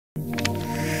Hello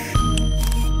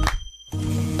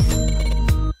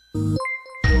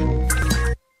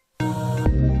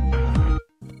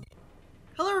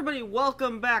everybody,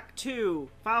 welcome back to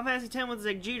Final Fantasy X with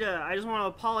Zegjita. I just want to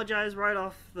apologize right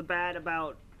off the bat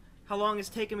about how long it's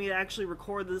taken me to actually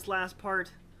record this last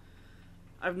part.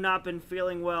 I've not been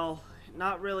feeling well.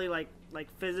 Not really like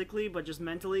physically, but just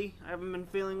mentally. I haven't been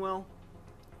feeling well.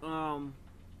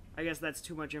 I guess that's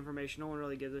too much information. No one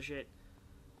really gives a shit.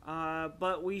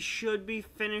 But we should be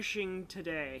finishing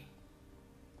today.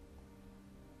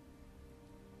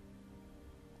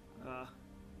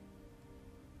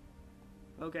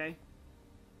 Okay.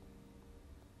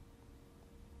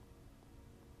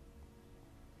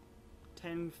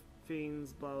 Ten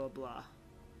fiends, blah blah blah.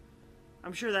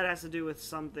 I'm sure that has to do with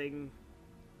something.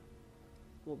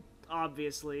 Well,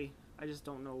 obviously. I just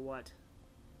don't know what.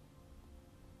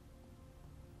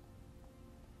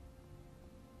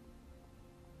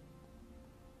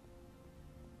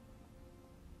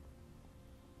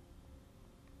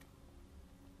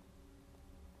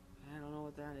 I don't know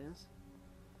what that is.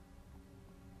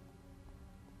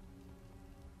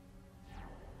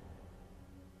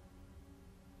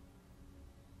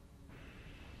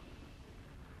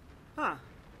 Huh.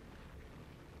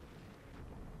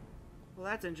 Well,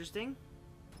 that's interesting.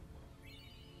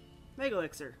 Mega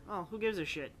Elixir. Oh, who gives a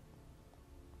shit?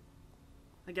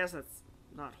 I guess that's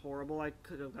not horrible. I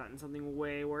could have gotten something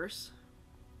way worse.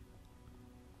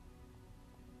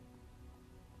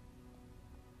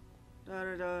 Da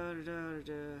da da da da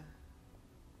da.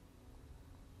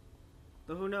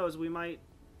 Though who knows, we might.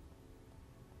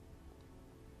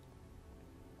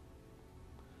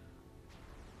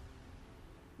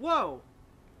 Whoa!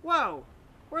 Whoa!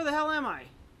 Where the hell am I?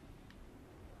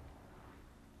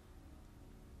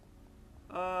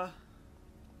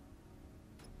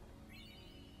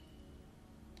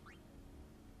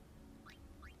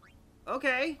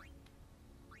 Okay.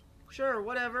 Sure,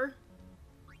 whatever.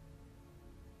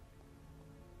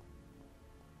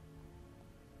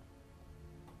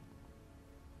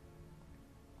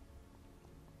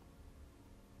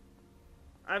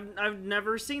 I've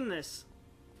never seen this.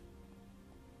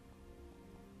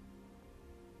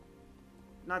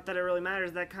 Not that it really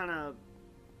matters, that kind of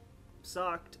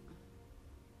sucked.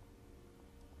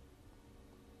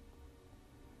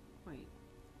 Wait.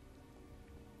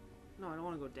 No, I don't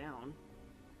want to go down.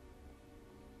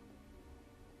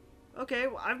 Okay,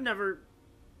 well, I've never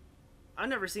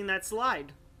seen that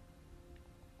slide.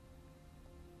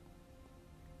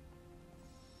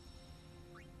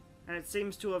 And it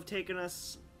seems to have taken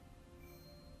us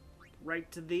right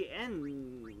to the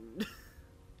end.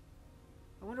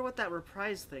 I wonder what that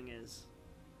reprise thing is.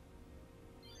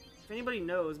 If anybody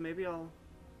knows, maybe I want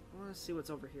to see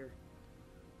what's over here.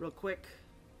 Real quick.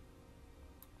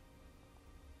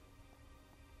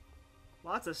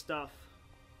 Lots of stuff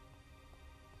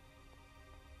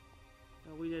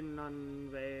that we didn't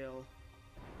unveil.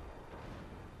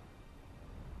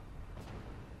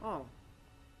 Oh.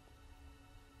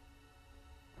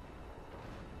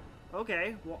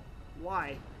 Okay,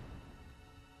 why?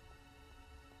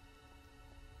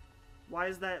 Why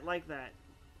is that like that?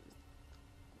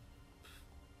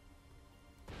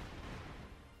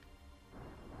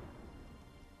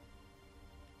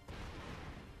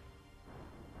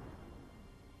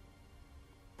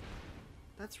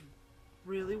 That's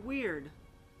really weird.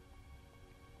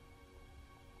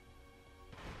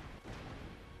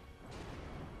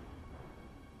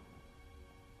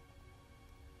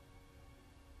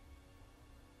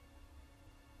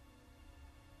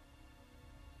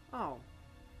 Oh.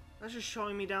 That's just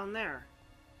showing me down there.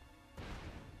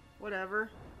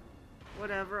 Whatever.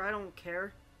 Whatever, I don't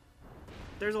care.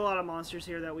 There's a lot of monsters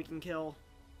here that we can kill.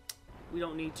 We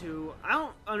don't need to. I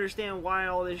don't understand why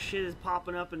all this shit is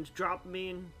popping up and dropping me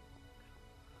and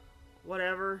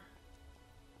whatever.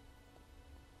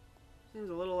 Seems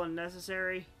a little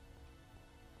unnecessary.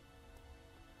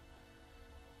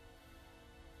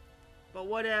 But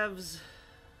whatevs.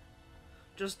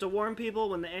 Just to warn people,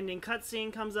 when the ending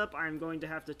cutscene comes up, I'm going to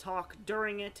have to talk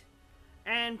during it.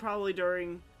 And probably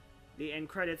during the end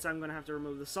credits, I'm going to have to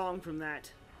remove the song from that.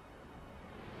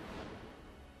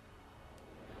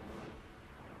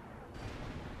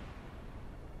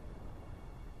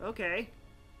 Okay.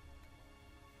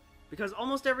 Because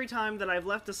almost every time that I've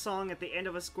left a song at the end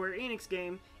of a Square Enix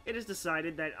game, it is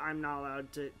decided that I'm not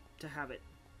allowed to have it.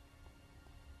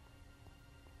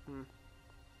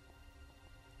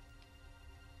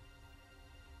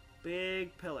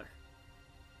 Big pillar.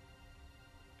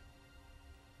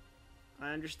 I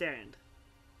understand.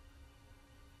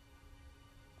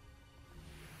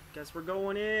 Guess we're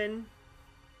going in.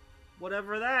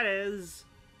 Whatever that is.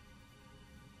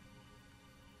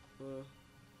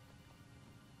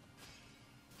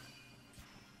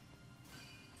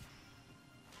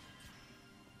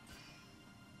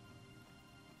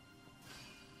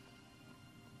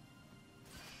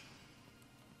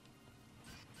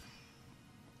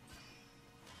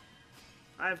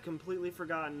 I've completely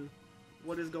forgotten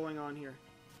what is going on here.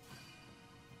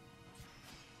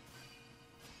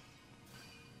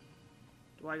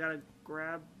 Do I gotta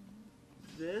grab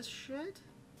this shit?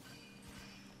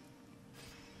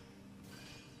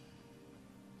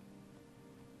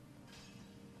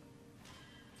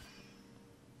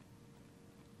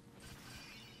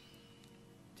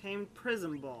 Tamed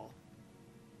prism ball.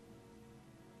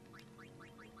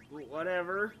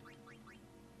 Whatever.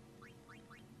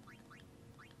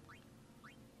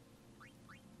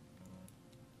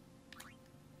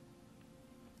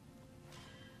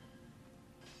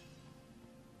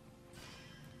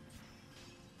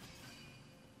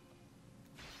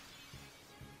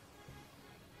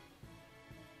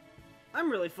 I'm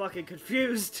really fucking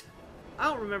confused. I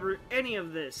don't remember any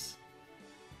of this.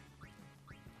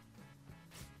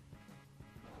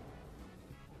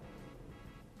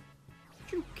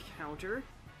 Did you counter?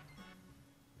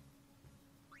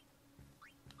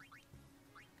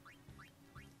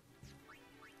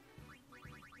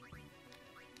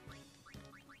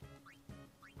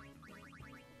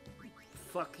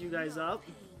 Fuck you guys up.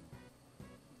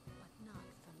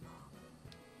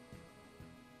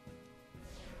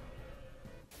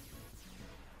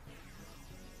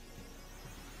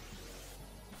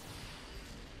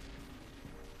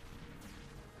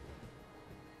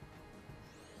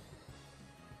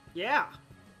 Yeah.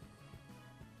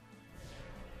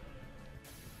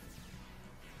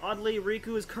 Oddly,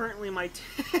 Riku is currently my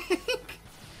tank.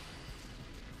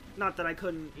 Not that I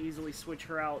couldn't easily switch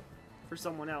her out for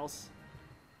someone else.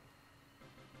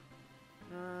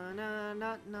 Na na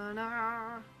na na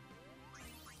na.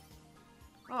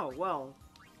 Oh, well.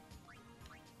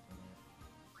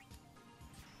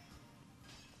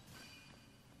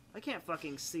 I can't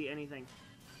fucking see anything.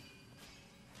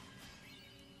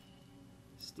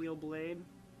 Steel blade.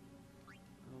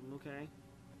 Okay.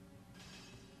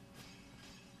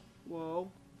 Whoa.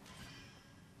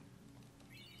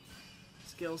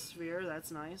 Skill sphere, that's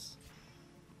nice.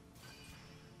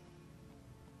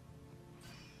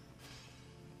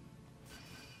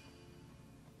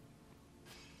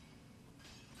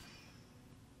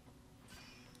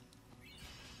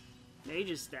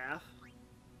 Mage's staff.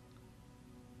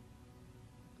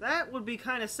 That would be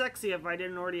kind of sexy if I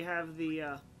didn't already have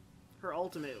the, her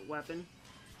ultimate weapon.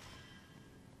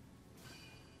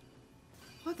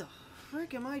 What the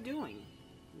frick am I doing?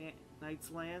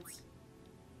 Knight's Lance.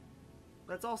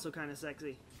 That's also kind of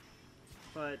sexy.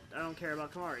 But I don't care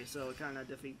about Kamari, so it kind of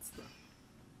defeats the...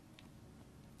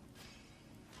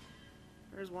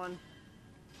 There's one.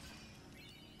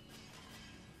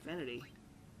 Infinity.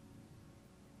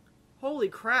 Holy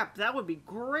crap, that would be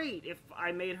great if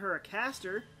I made her a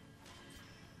caster.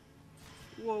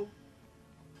 Whoa.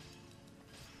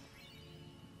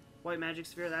 White magic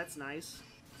sphere, that's nice.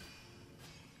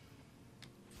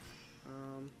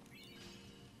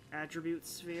 Attribute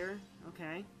sphere,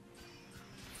 okay.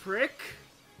 Frick.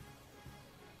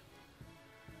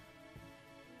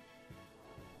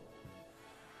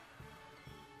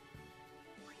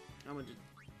 I'm gonna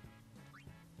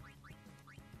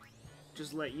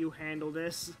just let you handle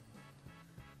this.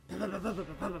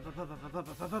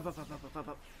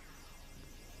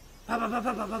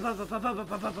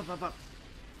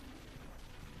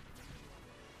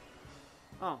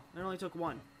 Oh, it only took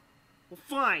one. Well,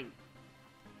 fine.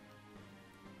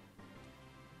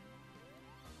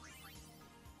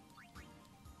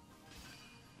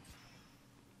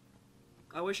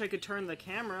 I wish I could turn the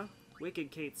camera.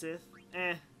 Wicked Kate Sith.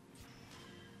 Eh.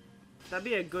 That'd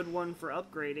be a good one for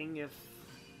upgrading if...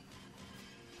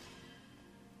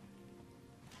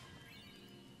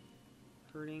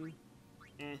 Hurting.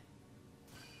 Eh.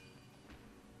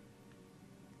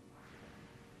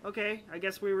 Okay, I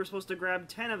guess we were supposed to grab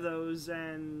 10 of those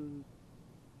and...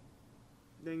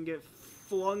 then get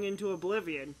flung into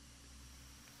oblivion.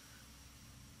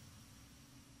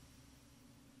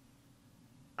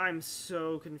 I'm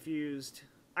so confused.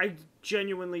 I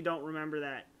genuinely don't remember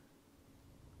that.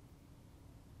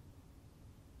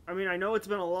 I mean, I know it's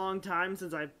been a long time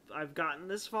since I've gotten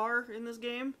this far in this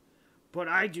game, but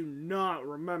I do not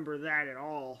remember that at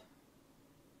all.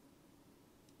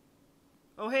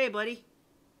 Oh, hey, buddy.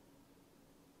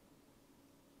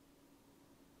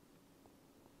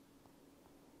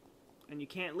 And you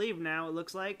can't leave now, it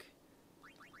looks like.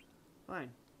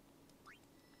 Fine.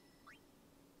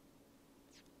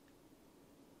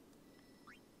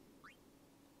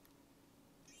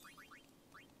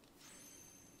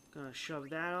 Gonna shove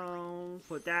that on.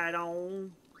 Put that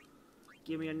on.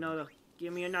 Give me another.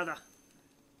 Give me another.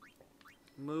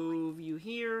 Move you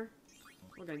here.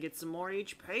 We're gonna get some more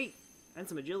HP. And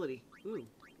some agility. Ooh.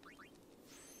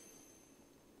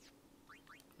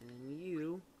 And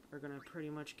you are gonna pretty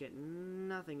much get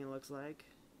nothing, it looks like.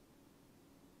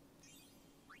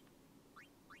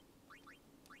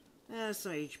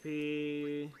 Some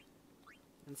HP.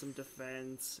 And some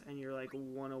defense. And you're like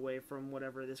one away from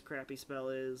whatever this crappy spell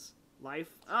is. Life?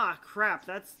 Ah, crap.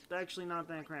 That's actually not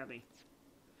that crappy.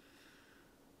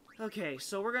 Okay,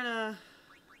 so we're gonna...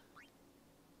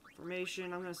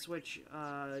 Formation, I'm gonna switch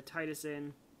Titus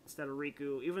in instead of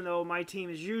Riku. Even though my team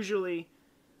is usually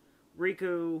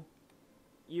Riku,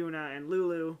 Yuna, and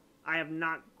Lulu, I have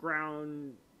not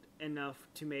ground enough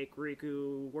to make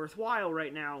Riku worthwhile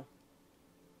right now.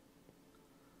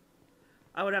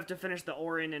 I would have to finish the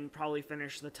Orin and probably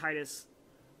finish the Titus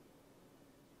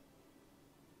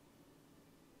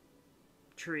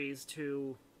trees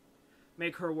to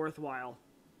make her worthwhile.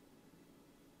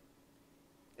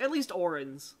 At least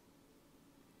Orin's.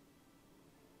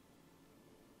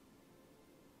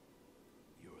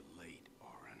 You're late,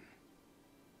 Orin.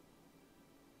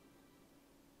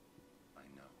 I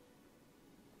know.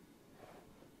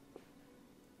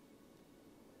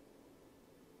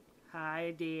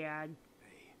 Hi, Dad.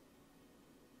 Hey.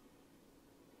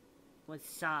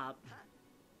 What's up?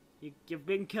 You've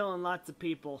been killing lots of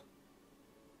people.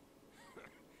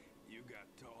 You got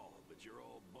tall, but you're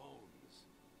all bones.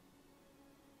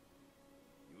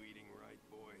 You eating right,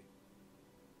 boy?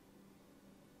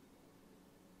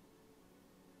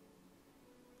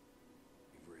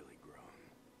 You've really grown.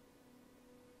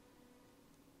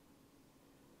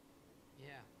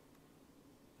 Yeah,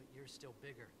 but you're still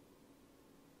bigger.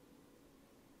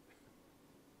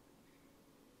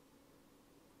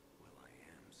 Well, I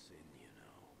am Sin, you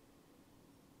know.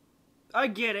 I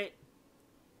get it.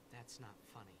 That's not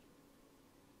funny.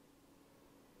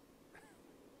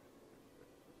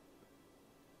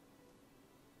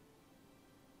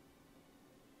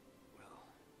 Well,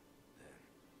 then,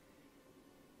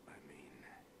 I mean,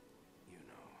 you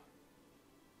know.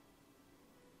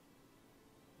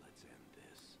 Let's end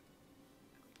this.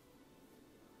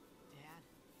 Dad,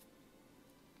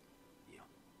 Yeah.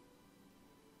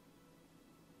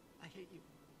 I hate you.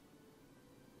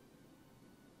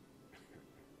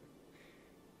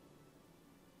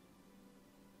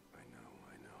 I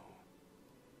know.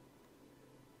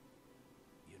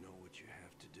 You know what you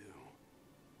have to do.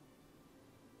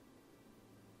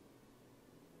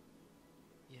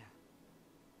 Yeah.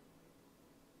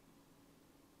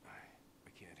 I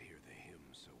can't hear the hymn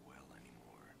so well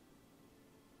anymore.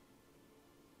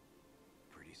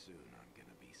 Pretty soon I'm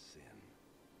gonna be Sin,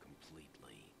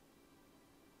 completely.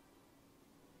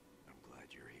 I'm glad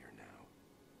you're here now.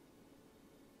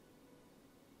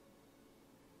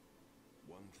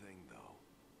 One thing though,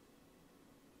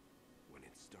 when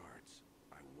it starts,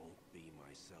 I won't be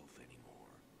myself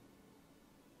anymore.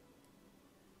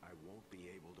 I won't be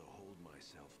able to hold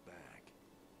myself back.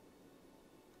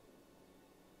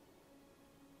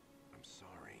 I'm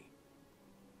sorry.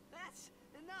 That's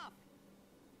enough!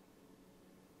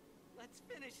 Let's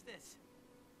finish this,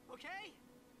 okay?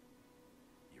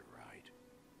 You're right.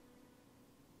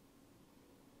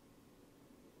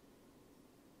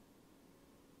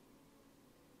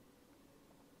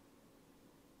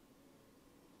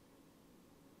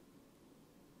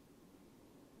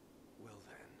 Well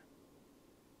then,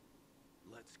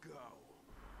 let's go.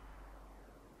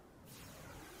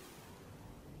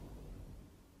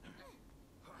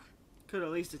 Could at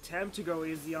least attempt to go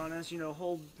easy on us, you know,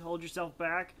 hold yourself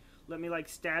back. Let me, like,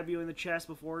 stab you in the chest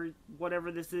before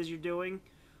whatever this is you're doing.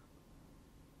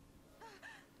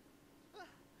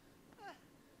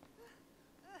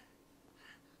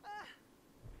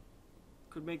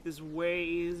 Could make this way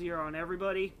easier on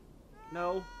everybody.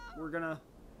 No, we're gonna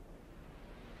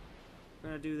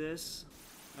do this.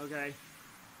 Okay.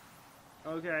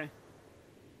 Okay.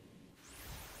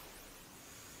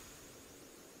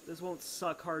 This won't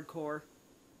suck hardcore.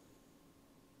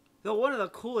 Though one of the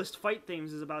coolest fight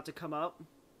themes is about to come up.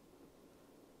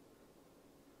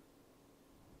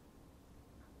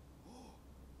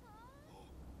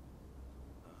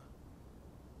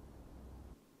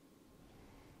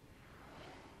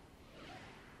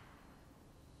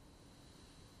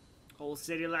 Whole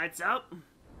city lights up.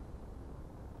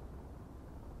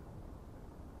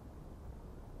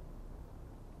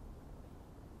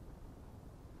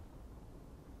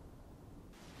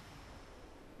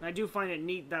 I do find it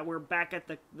neat that we're back at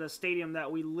the stadium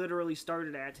that we literally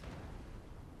started at.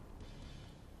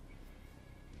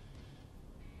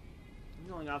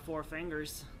 You only got 4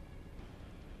 fingers.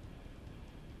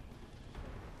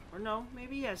 Or no,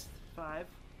 maybe he has 5.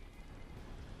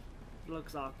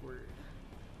 Looks awkward.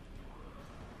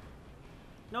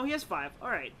 No, he has 5.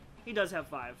 Alright. He does have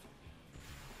 5.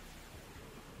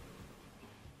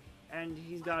 And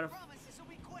he's got a...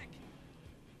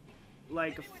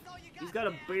 like, he's got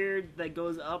a beard that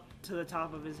goes up to the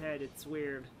top of his head. It's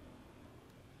weird.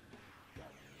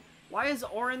 Why is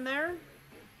Orin there?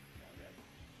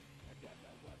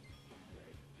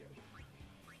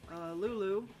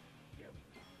 Lulu.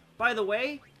 By the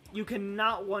way, you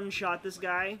cannot one-shot this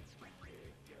guy.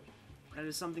 That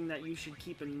is something that you should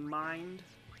keep in mind.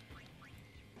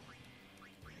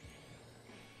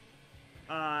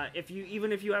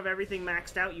 Even if you have everything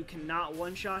maxed out, you cannot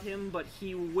one-shot him, but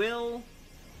he will,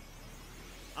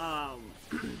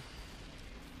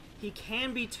 he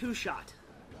can be two-shot,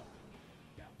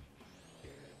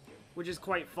 which is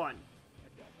quite fun.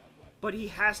 But he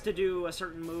has to do a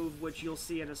certain move, which you'll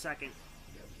see in a second.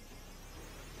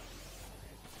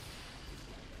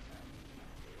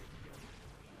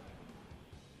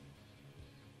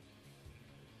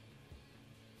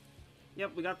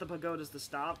 Yep, we got the pagodas to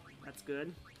stop. That's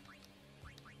good.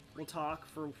 We'll talk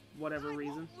for whatever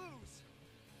reason.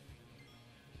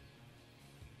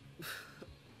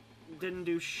 Didn't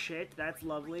do shit. That's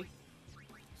lovely.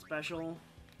 Special.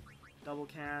 Double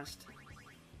cast.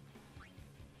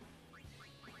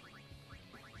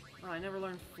 Oh, I never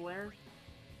learned flare.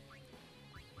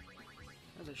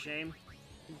 That's a shame.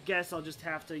 Guess I'll just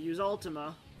have to use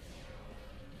Ultima.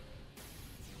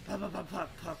 Pop, pop, pop, pop,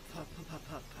 pop, pop, pop,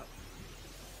 pop, pop.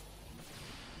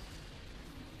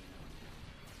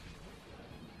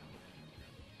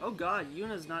 Oh god,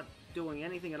 Yuna's not doing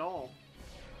anything at all.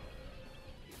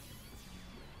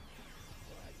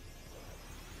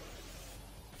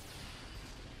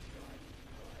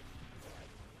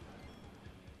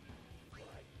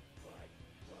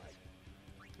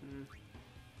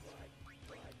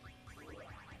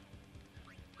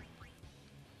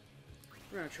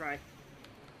 We're gonna try.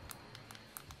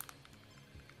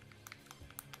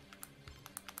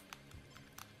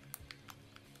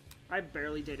 I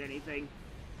barely did anything.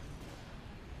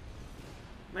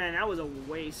 Man, that was a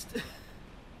waste.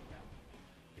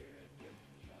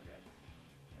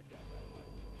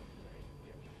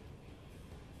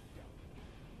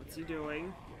 What's he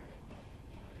doing?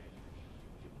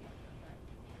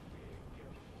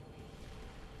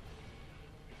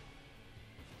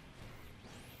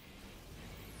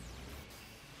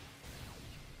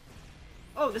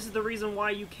 Oh, this is the reason why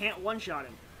you can't one-shot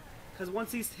him. Because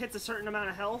once he hits a certain amount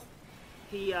of health,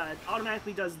 he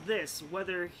automatically does this,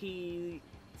 whether he's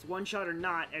one-shot or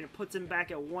not, and it puts him back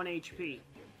at 1 HP.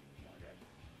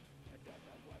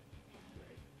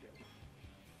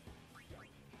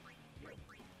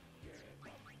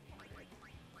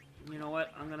 You know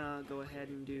what? I'm gonna go ahead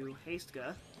and do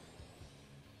Hastegha.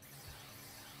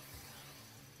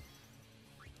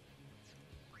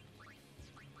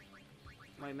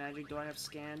 My magic, do I have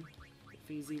scan? If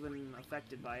he's even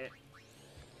affected by it.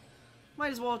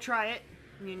 Might as well try it.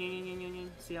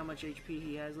 See how much HP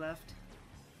he has left.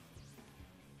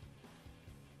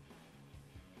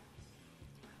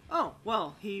 Oh,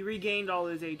 well, he regained all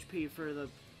his HP for the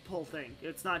whole thing.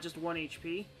 It's not just 1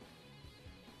 HP.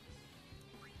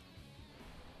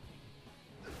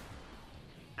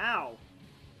 Ow.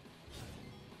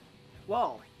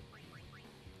 Whoa.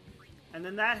 And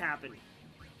then that happened.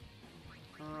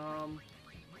 We'll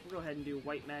go ahead and do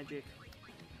white magic.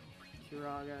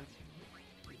 Kiraga.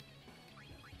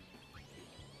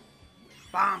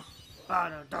 Bam!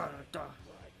 Ba-da-da-da-da.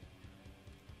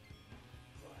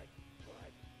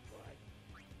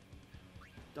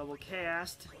 Double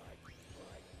cast.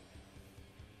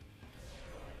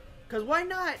 Cause why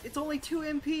not? It's only 2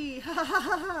 MP! Ha ha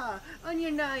ha ha!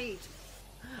 Unite!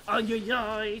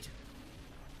 Unite!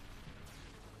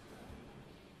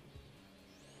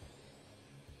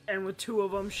 And with 2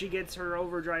 of them, she gets her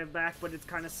overdrive back, but it's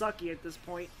kind of sucky at this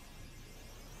point.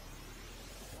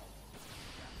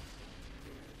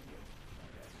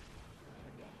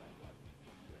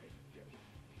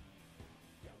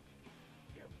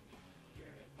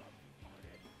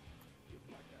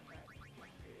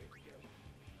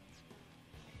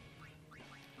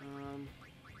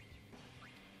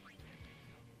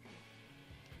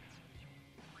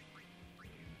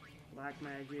 Black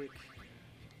magic.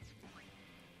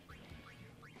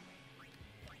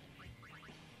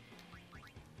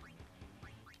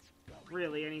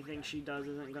 Really, anything she does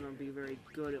isn't going to be very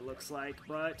good, it looks like,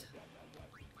 but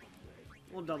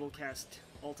we'll double cast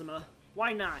Ultima.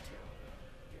 Why not?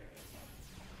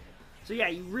 So yeah,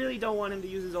 you really don't want him to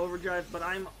use his overdrive, but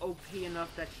I'm OP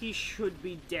enough that he should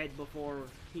be dead before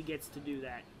he gets to do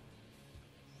that.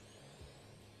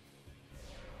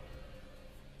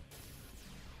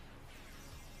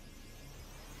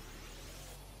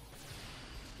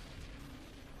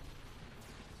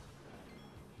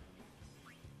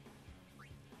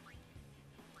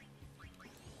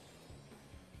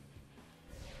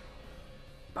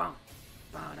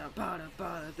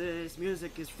 Ba-da-ba-da-ba. This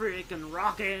music is freaking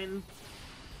rockin'.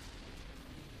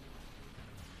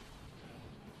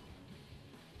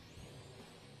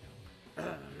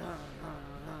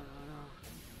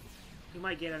 He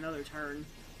might get another turn,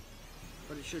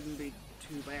 but it shouldn't be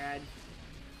too bad.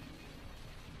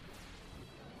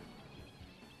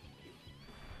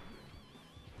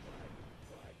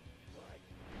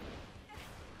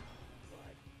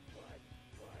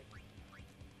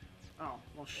 Oh,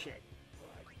 well shit.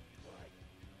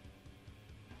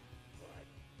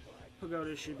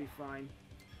 Pagoda should be fine.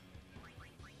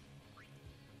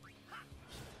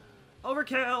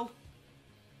 Overkill!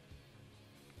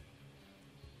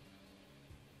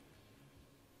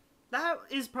 That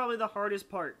is probably the hardest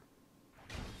part.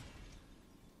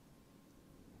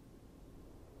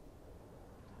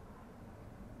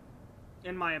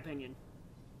 In my opinion.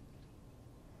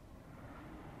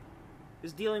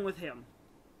 Is dealing with him.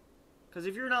 Because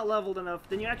if you're not leveled enough,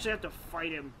 then you actually have to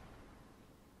fight him.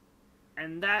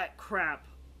 And that crap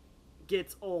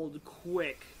gets old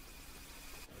quick.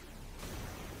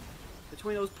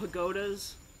 Between those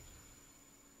pagodas.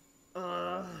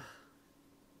 And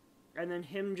then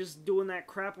him just doing that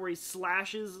crap where he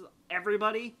slashes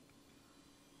everybody.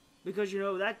 Because, you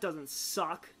know, that doesn't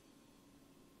suck.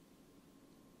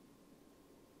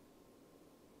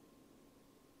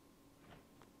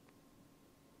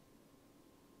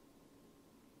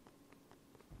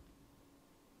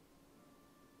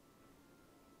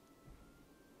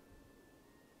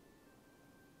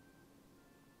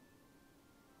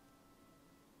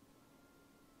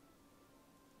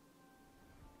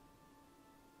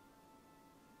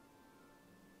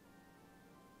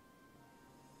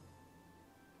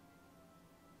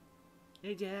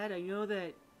 Hey Dad, I know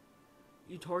that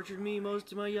you tortured me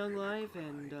most of my young life,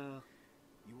 and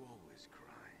You always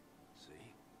cry.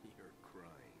 See? You're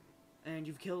crying. and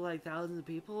you've killed like thousands of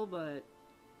people, but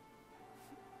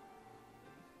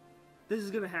this is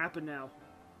gonna happen now.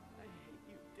 I hate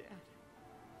you, Dad.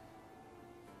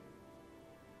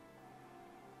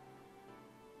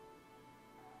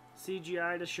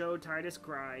 CGI to show Titus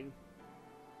crying.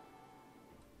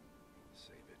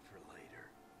 Save it for later.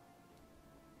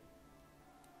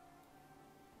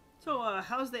 So,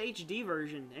 how's the HD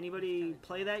version? Anybody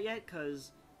play that yet?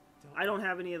 Cause I don't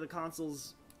have any of the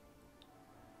consoles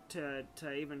to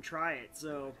even try it,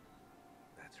 so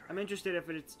That's right. I'm interested if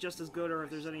it's just as good or if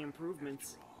there's any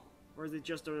improvements. After all. Or is it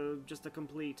just a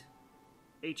complete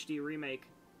HD remake?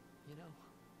 You know,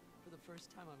 for the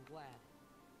first time, I'm glad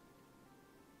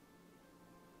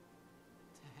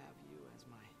to have you as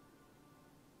my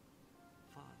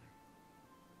father.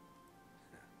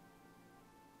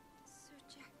 Sir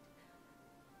Jecht,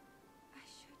 I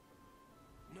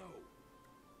should... No.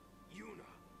 Yuna.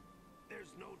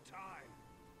 There's no time.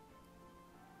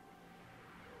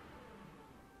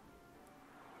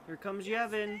 Here comes Yevon.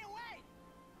 Stay away!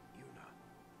 Yuna.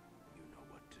 You know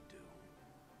what to do.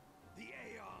 The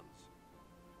Aeons.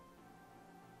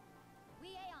 We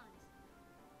Aeons,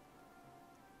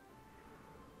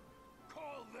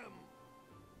 Call them.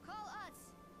 call us!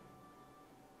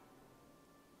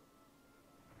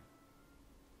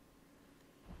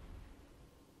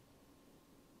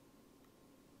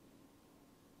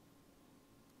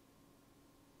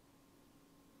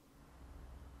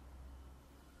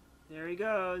 There he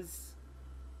goes.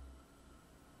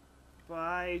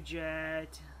 Bye,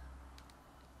 Jet.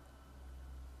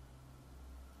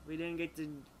 We didn't get to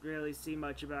really see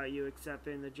much about you except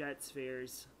in the jet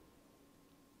spheres.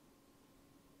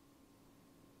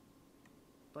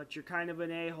 But you're kind of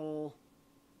an a-hole.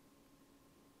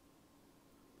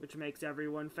 Which makes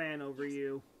everyone fan over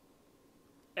you.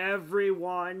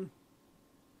 Everyone!